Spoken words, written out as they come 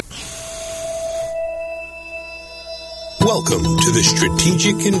Welcome to The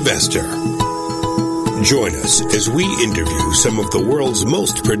Strategic Investor. Join us as we interview some of the world's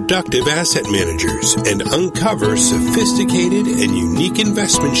most productive asset managers and uncover sophisticated and unique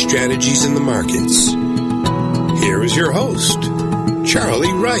investment strategies in the markets. Here is your host,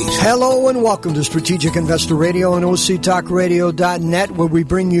 Charlie Wright. Hello and welcome to Strategic Investor Radio on OCTalkRadio.net, where we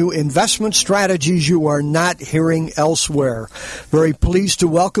bring you investment strategies you are not hearing elsewhere. Very pleased to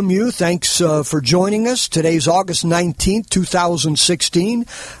welcome you. Thanks for joining us. Today's August 19th, 2016.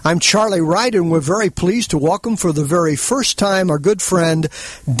 I'm Charlie Wright, and we're very pleased to welcome for the very first time our good friend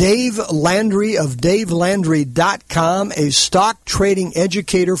Dave Landry of DaveLandry.com, a stock trading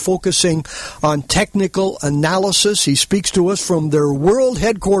educator focusing on technical analysis. He speaks to us from their world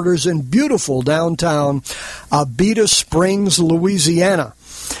headquarters in beautiful downtown Abita Springs, Louisiana.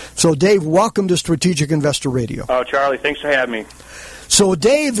 So, Dave, welcome to Strategic Investor Radio. Oh, Charlie, thanks for having me. So,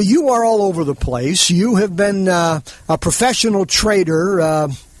 Dave, you are all over the place. You have been a professional trader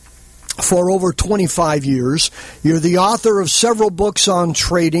for over 25 years. You're the author of several books on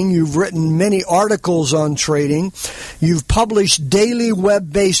trading. You've written many articles on trading. You've published daily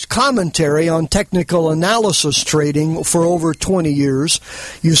web-based commentary on technical analysis trading for over 20 years.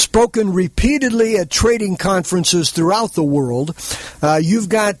 You've spoken repeatedly at trading conferences throughout the world. You've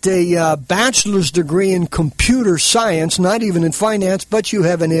got a bachelor's degree in computer science, not even in finance, but you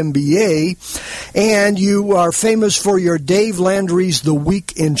have an MBA. And you are famous for your Dave Landry's The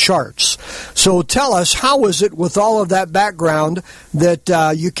Week in Charts. So tell us, how is it with all of that background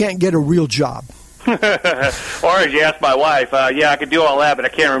that you can't get a real job? Or as you asked my wife, yeah, I could do all that, but I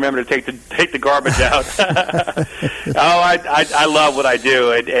can't remember to take the garbage out. I love what I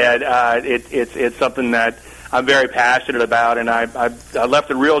do, and it's something that I'm very passionate about, and I left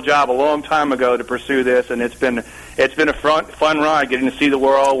a real job a long time ago to pursue this, and it's been a fun ride, getting to see the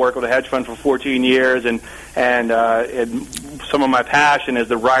world, work with a hedge fund for 14 years, and some of my passion is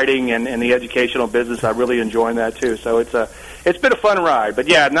the writing and the educational business. I really enjoy that too. So it's been a fun ride, but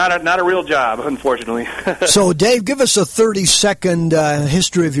yeah, not a real job, unfortunately. So, Dave, give us a 30-second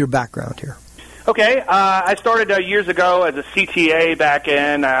history of your background here. Okay, I started years ago as a CTA back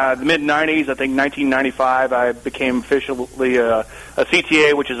in the mid-'90s. I think 1995, I became officially a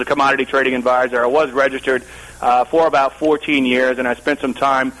CTA, which is a commodity trading advisor. I was registered for about 14 years, and I spent some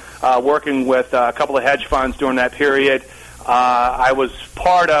time working with a couple of hedge funds during that period. I was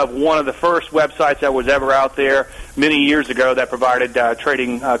part of one of the first websites that was ever out there many years ago that provided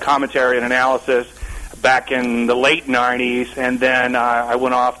trading commentary and analysis back in the late 90s, and then I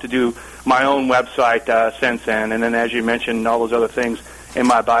went off to do my own website since then. And then, as you mentioned, all those other things in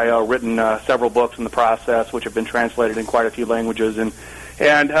my bio, written several books in the process, which have been translated in quite a few languages. And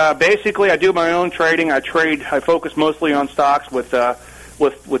basically, I do my own trading. I focus mostly on stocks with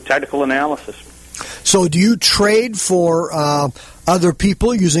technical analysis. So do you trade for other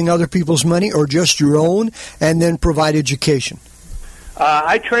people using other people's money, or just your own, and then provide education?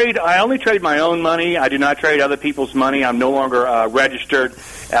 I only trade my own money. I do not trade other people's money. I'm no longer registered.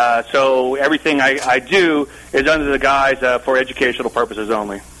 So everything I do is under the guise for educational purposes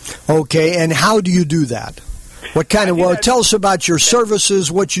only. Okay, and how do you do that? What kind of, well, tell us about your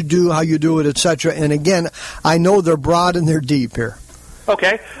services, what you do, how you do it, etc. And again, I know they're broad and they're deep here.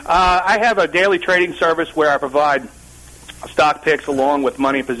 Okay. I have a daily trading service where I provide stock picks along with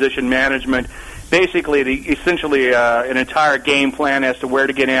money position management. Basically, essentially an entire game plan as to where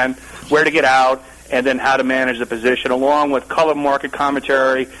to get in, where to get out, and then how to manage the position, along with color market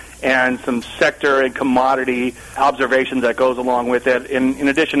commentary and some sector and commodity observations that goes along with it. In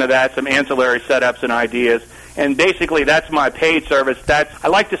addition to that, some ancillary setups and ideas. And basically, that's my paid service. I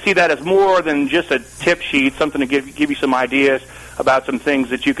like to see that as more than just a tip sheet, something to give you some ideas about some things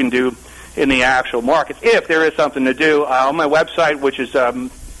that you can do in the actual markets, if there is something to do. On my website, which is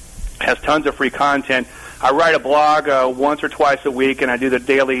has tons of free content, I write a blog once or twice a week, and I do a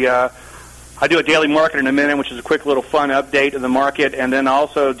daily Market in a Minute, which is a quick little fun update of the market, and then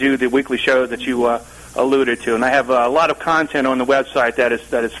also do the weekly show that you alluded to. And I have a lot of content on the website that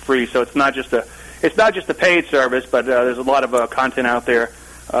is free, so it's not just a paid service, but there's a lot of content out there,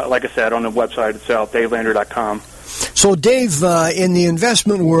 like I said, on the website itself, DaveLandry.com. So, Dave, in the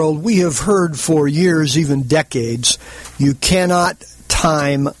investment world, we have heard for years, even decades, you cannot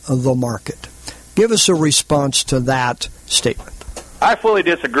time the market. Give us a response to that statement. I fully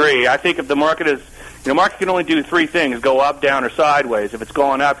disagree. I think if the market market can only do three things: go up, down, or sideways. If it's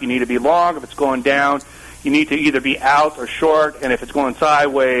going up, you need to be long. If it's going down, you need to either be out or short. And if it's going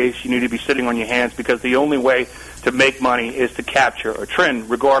sideways, you need to be sitting on your hands, because the only way to make money is to capture a trend,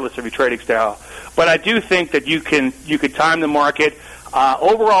 regardless of your trading style. But I do think that you could time the market.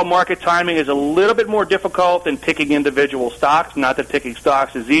 Overall market timing is a little bit more difficult than picking individual stocks. Not that picking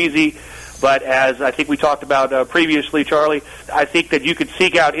stocks is easy, but as I think we talked about previously, Charlie, I think that you could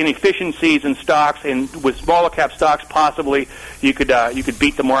seek out inefficiencies in stocks, and with smaller cap stocks, possibly you could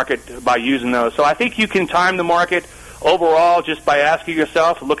beat the market by using those. So I think you can time the market overall just by asking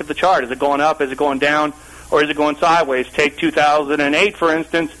yourself, look at the chart. Is it going up? Is it going down? Or is it going sideways? Take 2008, for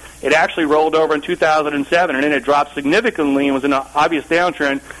instance. It actually rolled over in 2007, and then it dropped significantly and was in an obvious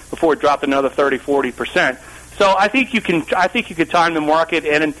downtrend before it dropped another 30-40%. So I think you can time the market,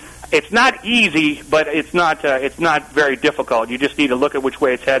 and it's not easy, but it's not very difficult. You just need to look at which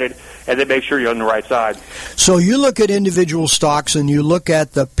way it's headed and then make sure you're on the right side. So you look at individual stocks and you look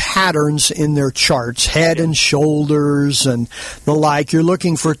at the patterns in their charts, head and shoulders and the like. You're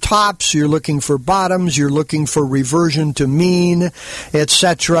looking for tops, you're looking for bottoms, you're looking for reversion to mean,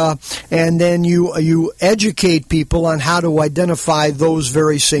 etc. And then you educate people on how to identify those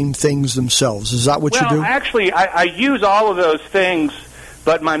very same things themselves. Is that what you do? Well, actually, I use all of those things,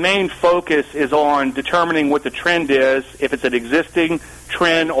 but my main focus is on determining what the trend is, if it's an existing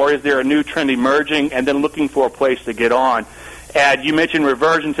trend or is there a new trend emerging, and then looking for a place to get on. And you mentioned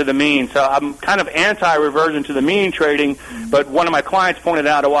reversion to the mean, so I'm kind of anti-reversion to the mean trading, but one of my clients pointed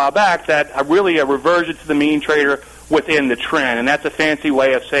out a while back that I'm really a reversion to the mean trader within the trend, and that's a fancy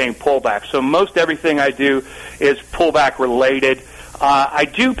way of saying pullback. So most everything I do is pullback related. I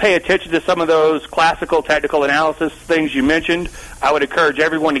do pay attention to some of those classical technical analysis things you mentioned. I would encourage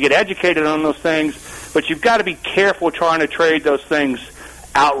everyone to get educated on those things, but you've got to be careful trying to trade those things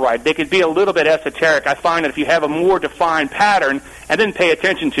outright. They could be a little bit esoteric. I find that if you have a more defined pattern and then pay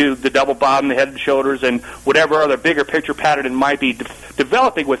attention to the double bottom, the head and shoulders, and whatever other bigger picture pattern it might be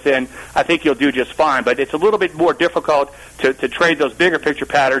developing within, I think you'll do just fine. But it's a little bit more difficult to trade those bigger picture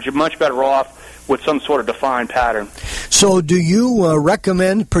patterns. You're much better off with some sort of defined pattern. So do you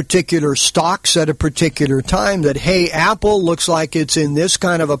recommend particular stocks at a particular time that, hey, Apple looks like it's in this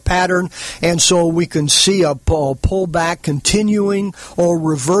kind of a pattern, and so we can see a pullback continuing or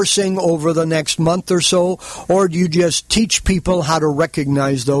reversing over the next month or so? Or do you just teach people how to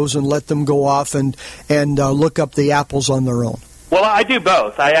recognize those and let them go off and look up the apples on their own? Well, I do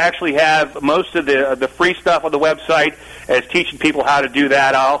both. I actually have most of the free stuff on the website as teaching people how to do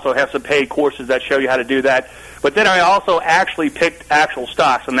that. I also have some paid courses that show you how to do that. But then I also actually picked actual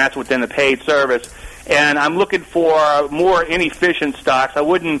stocks, and that's within the paid service. And I'm looking for more inefficient stocks.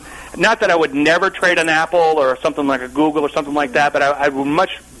 Not that I would never trade an Apple or something like a Google or something like that, but I would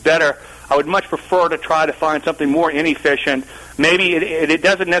much prefer to try to find something more inefficient. Maybe it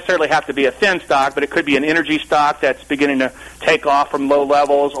doesn't necessarily have to be a thin stock, but it could be an energy stock that's beginning to take off from low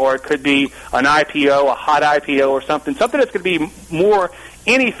levels, or it could be an IPO, a hot IPO or something that's going to be more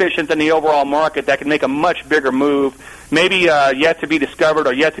inefficient than the overall market that can make a much bigger move, maybe yet to be discovered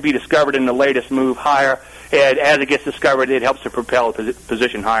or yet to be discovered in the latest move higher. And as it gets discovered, it helps to propel a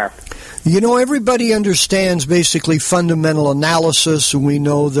position higher. You know, everybody understands basically fundamental analysis. We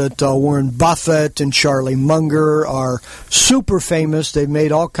know that Warren Buffett and Charlie Munger are super famous. They've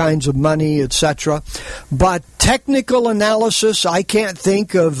made all kinds of money, etc. But technical analysis, I can't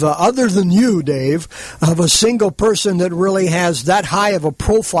think of, other than you, Dave, of a single person that really has that high of a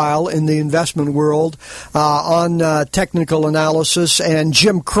profile in the investment world on technical analysis. And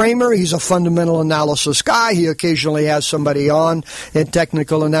Jim Cramer, he's a fundamental analysis guy. He occasionally has somebody on in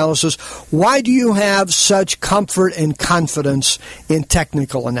technical analysis. Why do you have such comfort and confidence in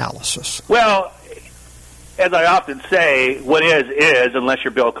technical analysis? Well, as I often say, what is, unless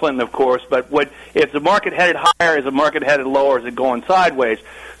you're Bill Clinton, of course, but if the market headed higher, is the market headed lower, is it going sideways?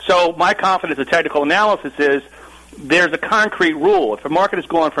 So my confidence in technical analysis is there's a concrete rule. If the market is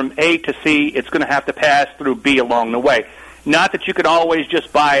going from A to C, it's going to have to pass through B along the way. Not that you can always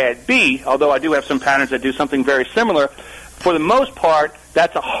just buy at B, although I do have some patterns that do something very similar. For the most part,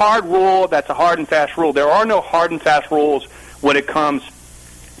 that's a hard rule. That's a hard and fast rule. There are no hard and fast rules when it comes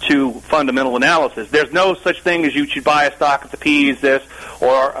to fundamental analysis. There's no such thing as you should buy a stock if the P is this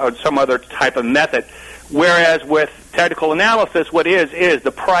or some other type of method. Whereas with technical analysis, what is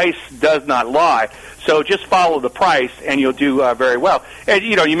the price does not lie. So just follow the price, and you'll do very well. And,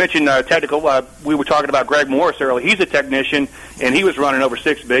 you mentioned technical. We were talking about Greg Morris earlier. He's a technician, and he was running over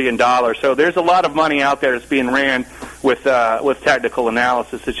 $6 billion. So there's a lot of money out there that's being ran with technical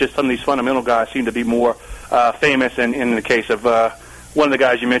analysis. It's just some of these fundamental guys seem to be more famous, and in the case of one of the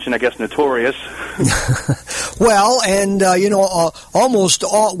guys you mentioned, I guess, notorious. Well, and, almost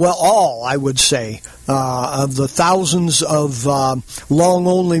all, I would say, of the thousands of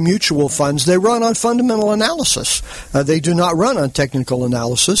long-only mutual funds, they run on fundamental analysis. They do not run on technical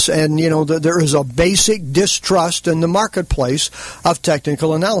analysis. And, there is a basic distrust in the marketplace of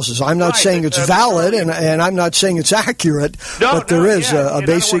technical analysis. I'm not saying it's valid, and I'm not saying it's accurate, but there is a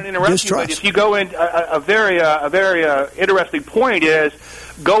basic distrust. If you go in, a very interesting point is,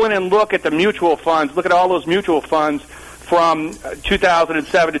 go in and look at the mutual funds. Look at all those mutual funds from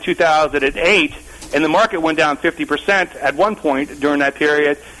 2007 to 2008, and the market went down 50% at one point during that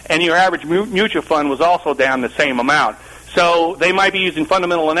period, and your average mutual fund was also down the same amount. So they might be using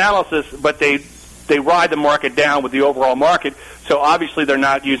fundamental analysis, but they ride the market down with the overall market, so obviously they're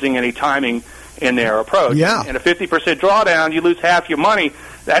not using any timing in their approach. Yeah. And a 50% drawdown, you lose half your money.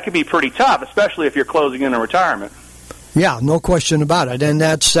 That can be pretty tough, especially if you're closing in a retirement. Yeah, no question about it. And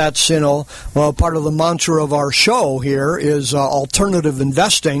that's part of the mantra of our show here is alternative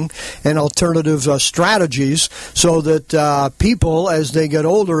investing and alternative strategies, so that people, as they get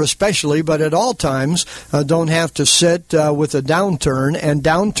older especially, but at all times, don't have to sit with a downturn, and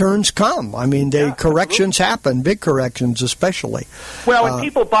downturns come. I mean, corrections happen, big corrections especially. Well, when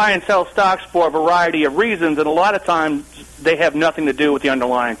people buy and sell stocks for a variety of reasons, and a lot of times they have nothing to do with the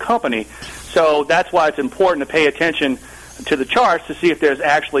underlying company. So that's why it's important to pay attention to the charts to see if there's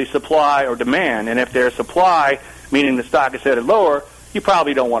actually supply or demand. And if there's supply, meaning the stock is headed lower, you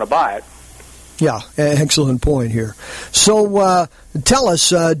probably don't want to buy it. Yeah, excellent point here. So tell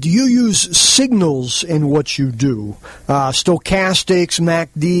us, do you use signals in what you do? Stochastics,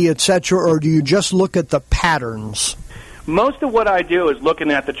 MACD, etc., or do you just look at the patterns? Most of what I do is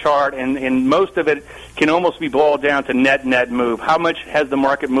looking at the chart, and most of it can almost be boiled down to net move. How much has the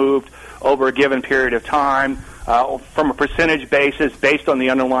market moved over a given period of time from a percentage basis based on the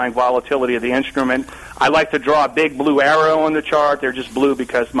underlying volatility of the instrument? I like to draw a big blue arrow on the chart. They're just blue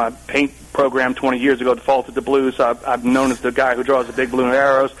because my paint program 20 years ago defaulted to blue, so I'm known as the guy who draws the big blue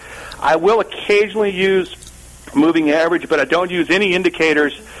arrows. I will occasionally use moving average, but I don't use any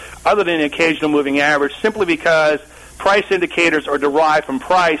indicators other than the occasional moving average, simply because price indicators are derived from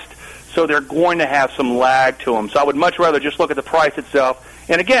priced, so they're going to have some lag to them. So I would much rather just look at the price itself.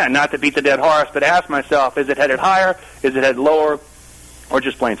 And again, not to beat the dead horse, but ask myself, is it headed higher, is it headed lower, or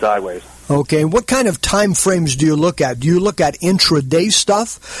just plain sideways? Okay, and what kind of time frames do you look at? Do you look at intraday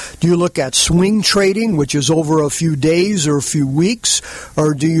stuff? Do you look at swing trading, which is over a few days or a few weeks?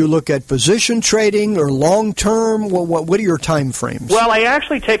 Or do you look at position trading or long-term? What are your time frames? Well, I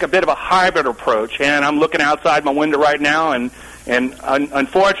actually take a bit of a hybrid approach, and I'm looking outside my window right now, and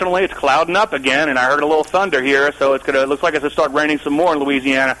unfortunately, it's clouding up again, and I heard a little thunder here, so it looks like it's going to start raining some more in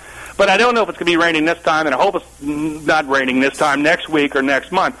Louisiana. But I don't know if it's going to be raining this time, and I hope it's not raining this time next week or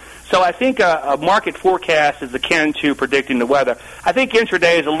next month. So I think a market forecast is akin to predicting the weather. I think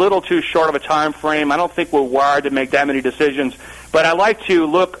intraday is a little too short of a time frame. I don't think we're wired to make that many decisions. But I like to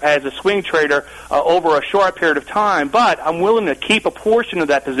look as a swing trader over a short period of time. But I'm willing to keep a portion of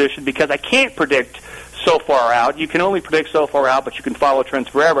that position because I can't predict so far out. You can only predict so far out, but you can follow trends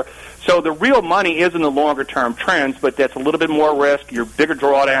forever. So the real money is in the longer-term trends, but that's a little bit more risk, your bigger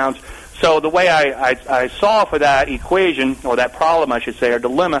drawdowns. So the way I solve for that equation, or that problem, I should say, or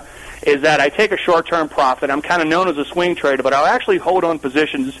dilemma, is that I take a short-term profit. I'm kind of known as a swing trader, but I'll actually hold on two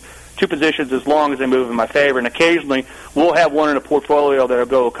positions as long as they move in my favor, and occasionally we'll have one in a portfolio that'll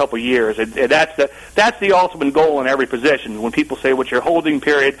go a couple years. And that's the ultimate goal in every position. When people say, what's your holding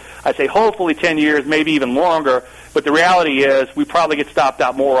period, I say hopefully 10 years, maybe even longer, but the reality is we probably get stopped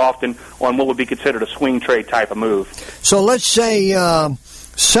out more often on what would be considered a swing trade type of move. So let's say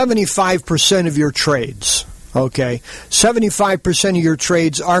 75% of your trades, okay, 75% of your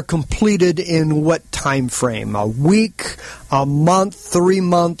trades are completed in what time frame? A week, a month, 3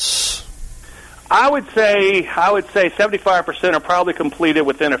 months? I would say 75% are probably completed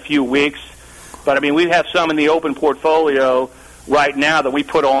within a few weeks. But I mean, we have some in the open portfolio right now that we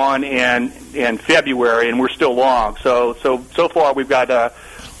put on in February, and we're still long. So far we've got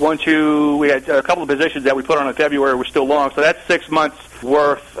we had a couple of positions that we put on in February. We're still long. So that's 6 months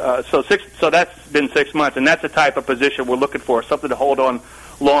worth. So that's been 6 months, and that's the type of position we're looking for, something to hold on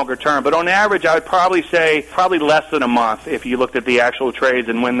longer term. But on average, I would probably say less than a month if you looked at the actual trades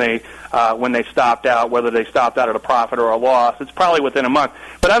and when they stopped out, whether they stopped out at a profit or a loss. It's probably within a month.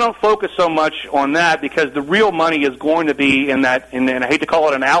 But I don't focus so much on that because the real money is going to be in that, and I hate to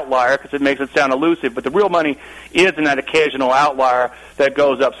call it an outlier because it makes it sound elusive, but the real money is in that occasional outlier that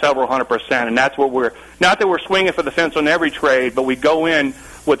goes up several 100%. And that's what not that we're swinging for the fence on every trade, but we go in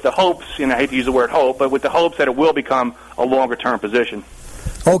with the hopes, and I hate to use the word hope, but with the hopes that it will become a longer-term position.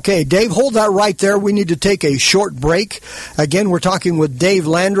 Okay, Dave, hold that right there. We need to take a short break. Again, we're talking with Dave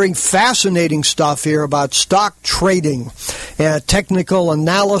Landry. Fascinating stuff here about stock trading, technical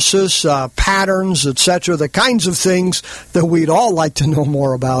analysis, patterns, etc., the kinds of things that we'd all like to know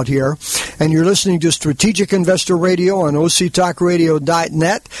more about here. And you're listening to Strategic Investor Radio on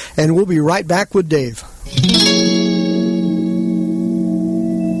OCTalkRadio.net, and we'll be right back with Dave.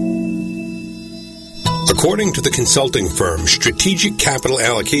 According to the consulting firm Strategic Capital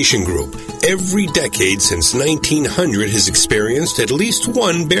Allocation Group, every decade since 1900 has experienced at least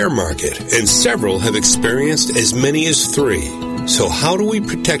one bear market, and several have experienced as many as 3. So how do we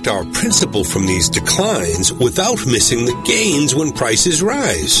protect our principal from these declines without missing the gains when prices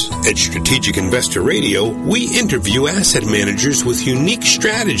rise? At Strategic Investor Radio, we interview asset managers with unique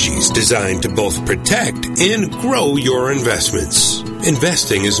strategies designed to both protect and grow your investments.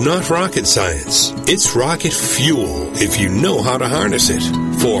 Investing is not rocket science. It's rocket fuel if you know how to harness it.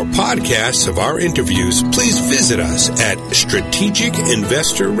 For podcasts of our interviews, please visit us at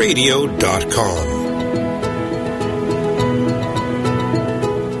strategicinvestorradio.com.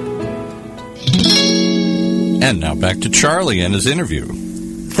 And now back to Charlie and his interview.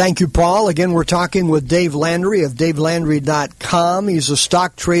 Thank you, Paul. Again, we're talking with Dave Landry of DaveLandry.com. He's a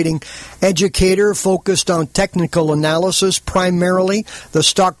stock trading educator focused on technical analysis, primarily the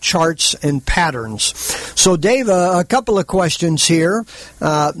stock charts and patterns. So, Dave, a couple of questions here.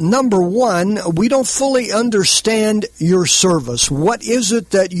 Number one, we don't fully understand your service. What is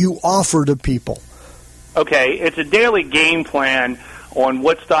it that you offer to people? Okay, it's a daily game plan on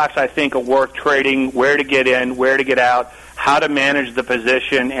what stocks I think are worth trading, where to get in, where to get out, how to manage the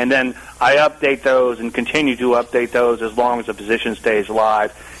position, and then I update those and continue to update those as long as the position stays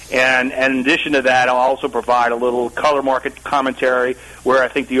live. And in addition to that, I'll also provide a little color market commentary where I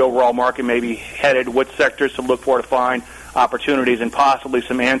think the overall market may be headed, what sectors to look for to find opportunities, and possibly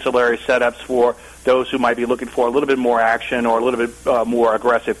some ancillary setups for those who might be looking for a little bit more action or a little bit more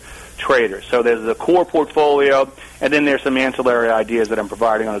aggressive traders. So there's the core portfolio, and then there's some ancillary ideas that I'm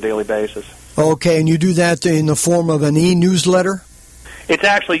providing on a daily basis. Okay, and you do that in the form of an e-newsletter? It's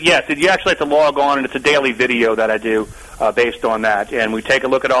actually, yes. You actually have to log on, and it's a daily video that I do based on that. And we take a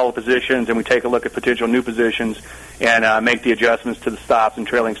look at all the positions, and we take a look at potential new positions, and make the adjustments to the stops and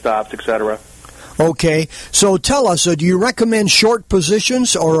trailing stops, etc. Okay, so tell us, do you recommend short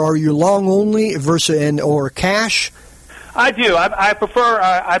positions, or are you long only versus or cash? I do. I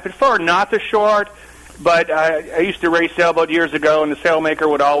prefer not to short, but I used to race sailboat years ago, and the sailmaker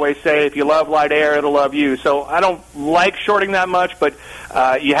would always say, if you love light air, it'll love you. So I don't like shorting that much, but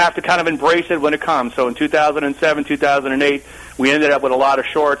you have to kind of embrace it when it comes. So in 2007, 2008, we ended up with a lot of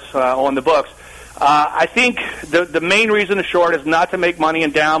shorts on the books. I think the main reason to short is not to make money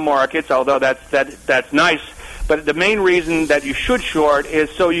in down markets, although that's nice. But the main reason that you should short is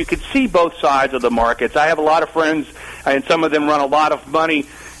so you could see both sides of the markets. I have a lot of friends, and some of them run a lot of money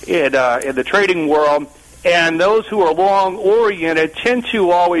in the trading world, and those who are long-oriented tend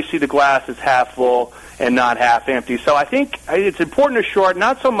to always see the glass as half full and not half empty. So I think it's important to short,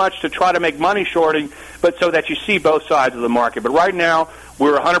 not so much to try to make money shorting, but so that you see both sides of the market. But right now,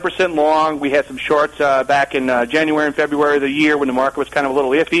 we're 100% long. We had some shorts back in January and February of the year when the market was kind of a little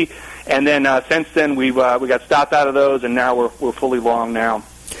iffy, and then since then we got stopped out of those, and now we're fully long now.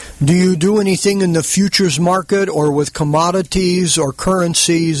 Do you do anything in the futures market or with commodities or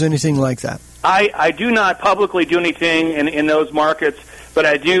currencies, anything like that? I do not publicly do anything in those markets, but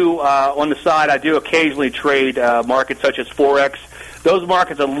I do, on the side, I do occasionally trade markets such as Forex. Those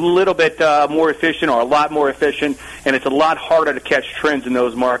markets are a little bit more efficient, or a lot more efficient, and it's a lot harder to catch trends in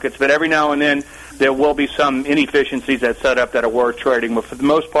those markets. But every now and then, there will be some inefficiencies that set up that are worth trading. But for the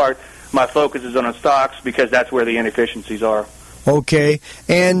most part, my focus is on stocks because that's where the inefficiencies are. Okay,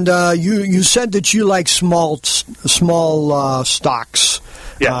 and you said that you like small stocks,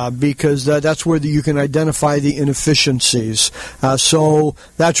 yeah. Because that's where you can identify the inefficiencies. So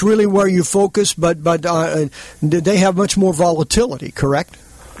that's really where you focus. But they have much more volatility, correct?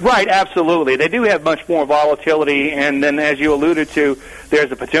 Right, absolutely. They do have much more volatility, and then as you alluded to,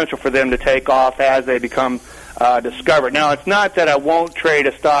 there's a potential for them to take off as they become discovered. Now, it's not that I won't trade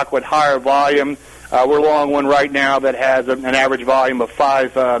a stock with higher volume. We're long one right now that has an average volume of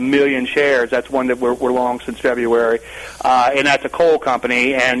 5 million shares. That's one that we're long since February, and that's a coal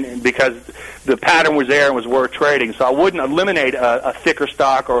company. And because the pattern was there and was worth trading, so I wouldn't eliminate a thicker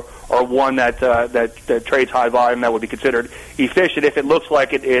stock or one that trades high volume that would be considered efficient if it looks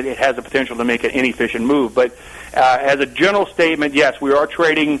like it has the potential to make an inefficient move. But as a general statement, yes, we are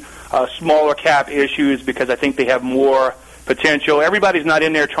trading smaller cap issues because I think they have more potential. Everybody's not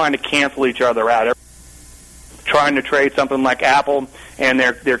in there trying to cancel each other out. trying to trade something like Apple, and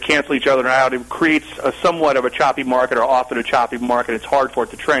they're canceling each other out. It creates somewhat of a choppy market, or often a choppy market. It's hard for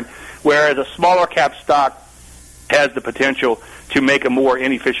it to trend. Whereas a smaller cap stock has the potential to make a more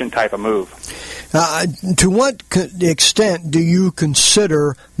inefficient type of move. To what extent do you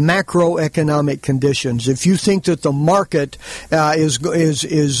consider macroeconomic conditions? If you think that the market is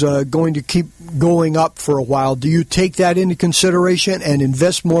going to keep going up for a while, do you take that into consideration and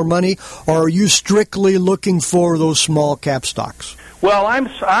invest more money, or are you strictly looking for those small cap stocks? Well,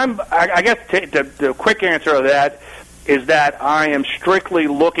 I guess the quick answer to that is that I am strictly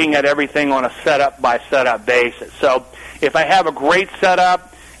looking at everything on a setup by setup basis. So if I have a great setup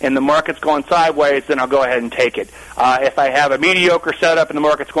and the market's going sideways, then I'll go ahead and take it. If I have a mediocre setup and the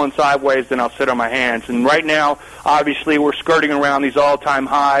market's going sideways, then I'll sit on my hands. And right now, obviously, we're skirting around these all-time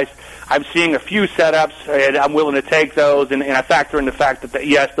highs. I'm seeing a few setups, and I'm willing to take those. And I factor in the fact that,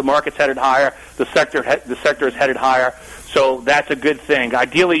 yes, the market's headed higher, the sector is headed higher, so that's a good thing.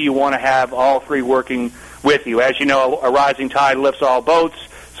 Ideally, you want to have all three working with you. As you know, a rising tide lifts all boats.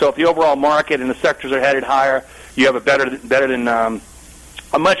 So if the overall market and the sectors are headed higher, you have a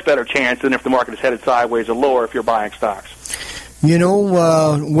much better chance than if the market is headed sideways or lower if you're buying stocks. You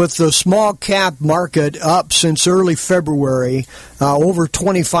know, with the small cap market up since early February, over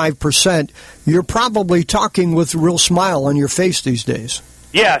 25%, you're probably talking with a real smile on your face these days.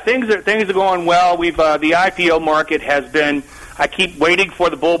 Yeah, things are going well. We've the IPO market has been. I keep waiting for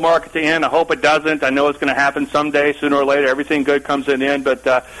the bull market to end. I hope it doesn't. I know it's going to happen someday, sooner or later. Everything good comes to an end. But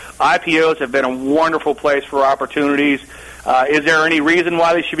IPOs have been a wonderful place for opportunities. Is there any reason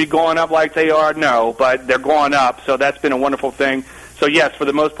why they should be going up like they are? No, but they're going up, so that's been a wonderful thing. So, yes, for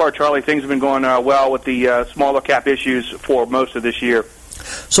the most part, Charlie, things have been going well with the smaller cap issues for most of this year.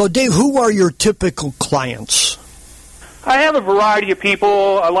 So, Dave, who are your typical clients? I have a variety of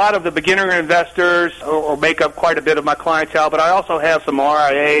people. A lot of the beginner investors or make up quite a bit of my clientele, but I also have some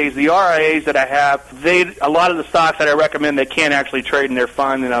RIAs. The RIAs that I have, a lot of the stocks that I recommend, they can't actually trade in their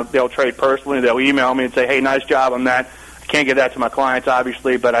fund, and they'll trade personally. They'll email me and say, hey, nice job on that. I can't get that to my clients,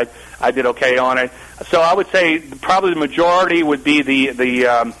 obviously, but I did okay on it. So I would say probably the majority would be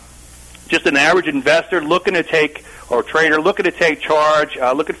the just an average investor looking to take, or trader looking to take charge,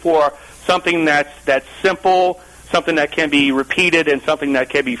 looking for something that's simple, something that can be repeated, and something that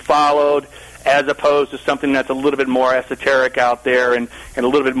can be followed, as opposed to something that's a little bit more esoteric out there and a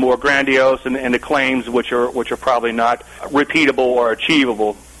little bit more grandiose, and the claims which are probably not repeatable or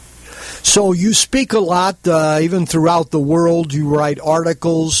achievable. So you speak a lot, even throughout the world. You write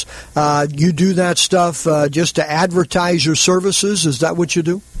articles. You do that stuff just to advertise your services. Is that what you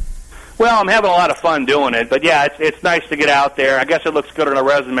do? Well, I'm having a lot of fun doing it, but yeah, it's nice to get out there. I guess it looks good on a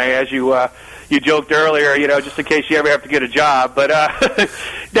resume, as you joked earlier, just in case you ever have to get a job. But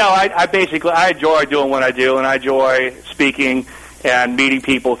no, I enjoy doing what I do, and I enjoy speaking and meeting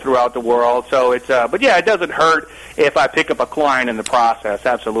people throughout the world. So but yeah, it doesn't hurt if I pick up a client in the process.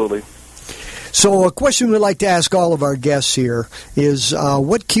 Absolutely. So a question we like to ask all of our guests here is,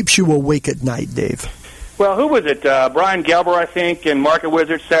 what keeps you awake at night, Dave? Well, who was it? Brian Gelber, I think, in Market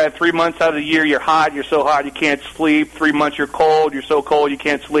Wizard said 3 months out of the year you're hot, you're so hot you can't sleep. 3 months you're so cold you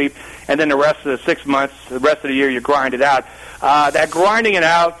can't sleep. And then the rest of the 6 months, the rest of the year you grind it out. That grinding it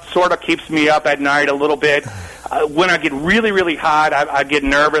out sort of keeps me up at night a little bit. When I get really, really hot, I get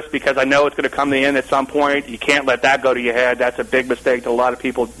nervous because I know it's going to come to the end at some point. You can't let that go to your head. That's a big mistake that a lot of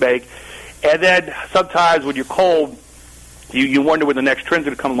people make. And then sometimes when you're cold, you wonder when the next trend's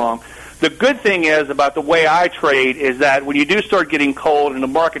going to come along. The good thing is about the way I trade is that when you do start getting cold and the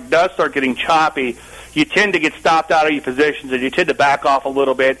market does start getting choppy, you tend to get stopped out of your positions and you tend to back off a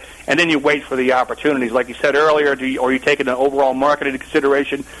little bit, and then you wait for the opportunities. Like you said earlier, or you take an overall market into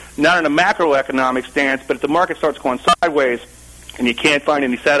consideration, not in a macroeconomic stance, but if the market starts going sideways and you can't find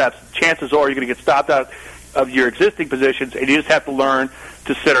any setups, chances are you're going to get stopped out of your existing positions, and you just have to learn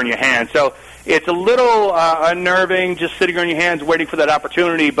to sit on your hands. So it's a little unnerving just sitting on your hands waiting for that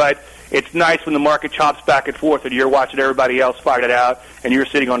opportunity, but it's nice when the market chops back and forth and you're watching everybody else fight it out and you're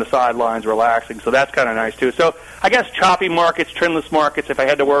sitting on the sidelines relaxing. So that's kind of nice, too. So I guess choppy markets, trendless markets, if I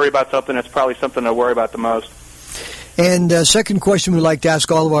had to worry about something, that's probably something I worry about the most. And second question we like to ask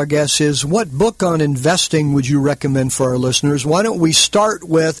all of our guests is, what book on investing would you recommend for our listeners? Why don't we start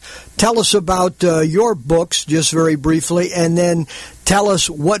with, tell us about your books just very briefly, and then tell us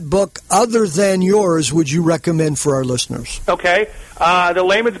what book other than yours would you recommend for our listeners? Okay. The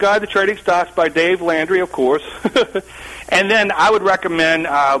Layman's Guide to Trading Stocks by Dave Landry, of course. And then I would recommend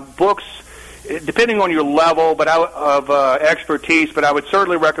books, depending on your level of expertise, but I would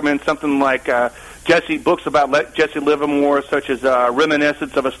certainly recommend something like books about Jesse Livermore, such as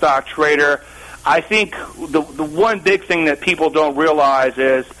Reminiscence of a Stock Trader. I think the one big thing that people don't realize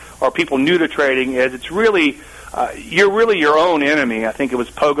is, or people new to trading, is it's really you're really your own enemy. I think it was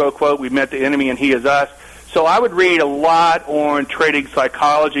Pogo quote, "We met the enemy and he is us." So I would read a lot on trading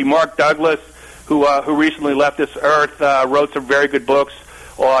psychology. Mark Douglas, who recently left this earth, wrote some very good books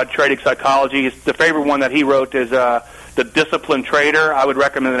on trading psychology. The favorite one that he wrote is The Disciplined Trader. I would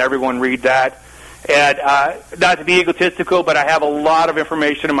recommend that everyone read that. And not to be egotistical, but I have a lot of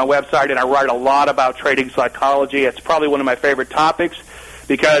information on my website, and I write a lot about trading psychology. It's probably one of my favorite topics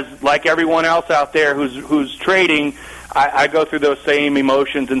because, like everyone else out there who's trading, I go through those same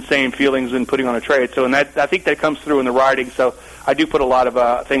emotions and same feelings in putting on a trade. So, and I think that comes through in the writing. So, I do put a lot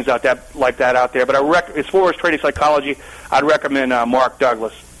of things like that out there. But as far as trading psychology, I'd recommend Mark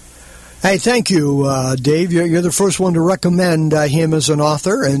Douglas. Hey, thank you, Dave. You're the first one to recommend him as an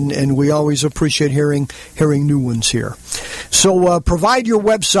author, and we always appreciate hearing new ones here. So provide your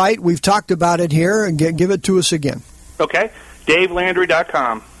website. We've talked about it here, and give it to us again. Okay,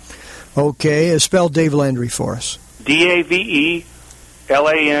 DaveLandry.com. Okay, spell Dave Landry for us. DaveLandry.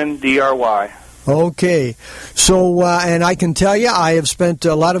 Okay. So, and I can tell you, I have spent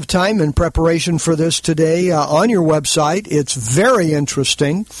a lot of time in preparation for this today on your website. It's very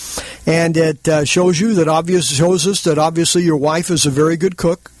interesting, and it shows us that obviously your wife is a very good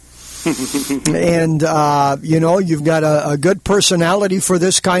cook. And, you've got a good personality for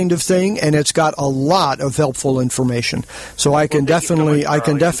this kind of thing, and it's got a lot of helpful information. So I can definitely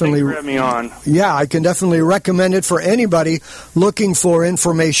recommend it for anybody looking for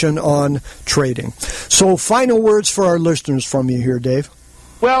information on trading. So final words for our listeners from you here, Dave.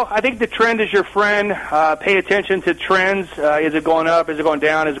 Well, I think the trend is your friend. Pay attention to trends. Is it going up? Is it going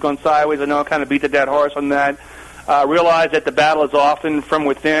down? Is it going sideways? I know I kind of beat the dead horse on that. Realize that the battle is often from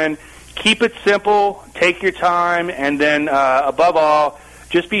within. Keep it simple, take your time, and then, above all,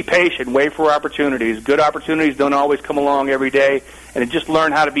 just be patient. Wait for opportunities. Good opportunities don't always come along every day, and just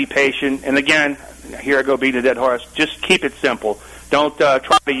learn how to be patient. And again, here I go beating a dead horse. Just keep it simple. Don't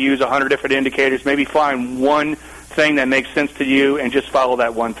try to use 100 different indicators. Maybe find one thing that makes sense to you and just follow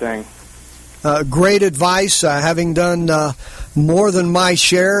that one thing. Great advice. Having done more than my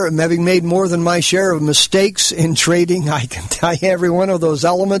share, having made more than my share of mistakes in trading, I can tell you every one of those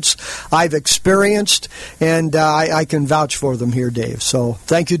elements I've experienced, and I can vouch for them here, Dave. So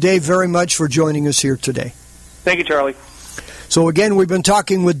thank you, Dave, very much for joining us here today. Thank you, Charlie. So again, we've been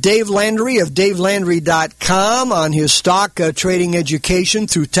talking with Dave Landry of DaveLandry.com on his stock trading education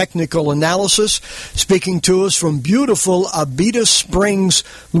through technical analysis, speaking to us from beautiful Abita Springs,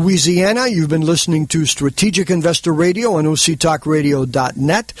 Louisiana. You've been listening to Strategic Investor Radio on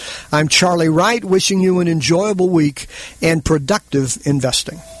OCTalkRadio.net. I'm Charlie Wright, wishing you an enjoyable week and productive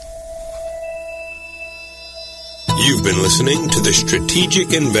investing. You've been listening to The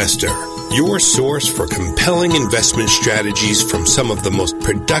Strategic Investor, your source for compelling investment strategies from some of the most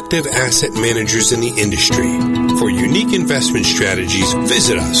productive asset managers in the industry. For unique investment strategies,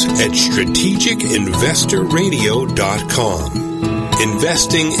 visit us at strategicinvestorradio.com.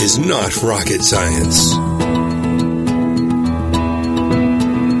 Investing is not rocket science.